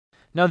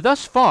Now,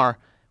 thus far,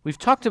 we've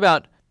talked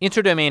about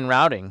interdomain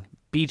routing,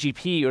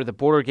 BGP, or the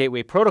Border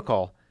Gateway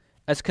Protocol,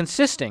 as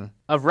consisting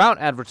of route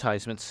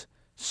advertisements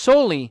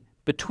solely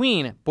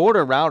between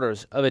border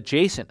routers of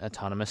adjacent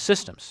autonomous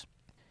systems.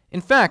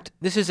 In fact,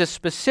 this is a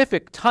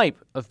specific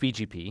type of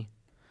BGP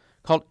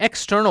called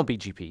external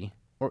BGP,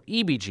 or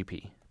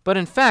eBGP. But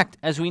in fact,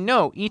 as we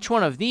know, each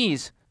one of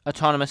these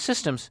autonomous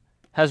systems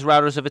has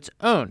routers of its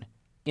own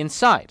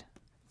inside.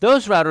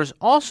 Those routers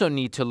also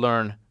need to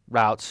learn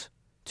routes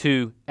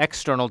to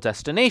external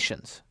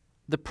destinations.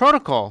 The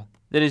protocol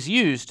that is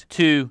used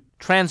to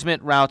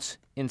transmit routes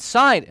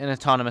inside an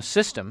autonomous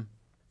system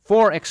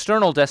for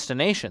external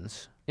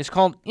destinations is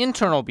called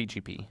internal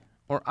BGP,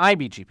 or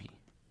iBGP.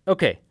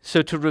 Okay,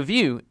 so to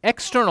review,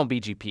 external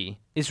BGP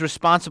is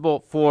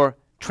responsible for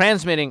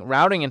transmitting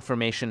routing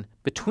information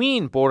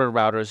between border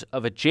routers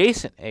of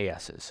adjacent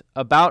ASs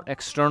about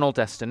external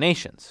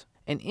destinations.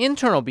 And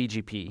internal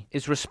BGP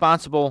is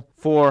responsible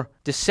for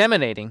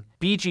disseminating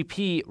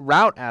BGP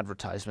route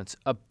advertisements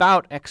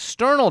about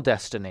external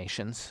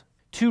destinations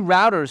to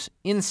routers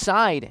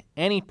inside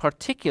any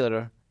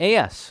particular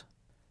AS.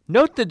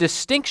 Note the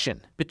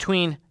distinction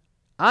between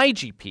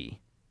IGP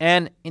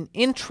and an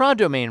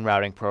intra-domain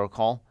routing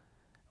protocol,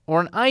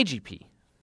 or an IGP.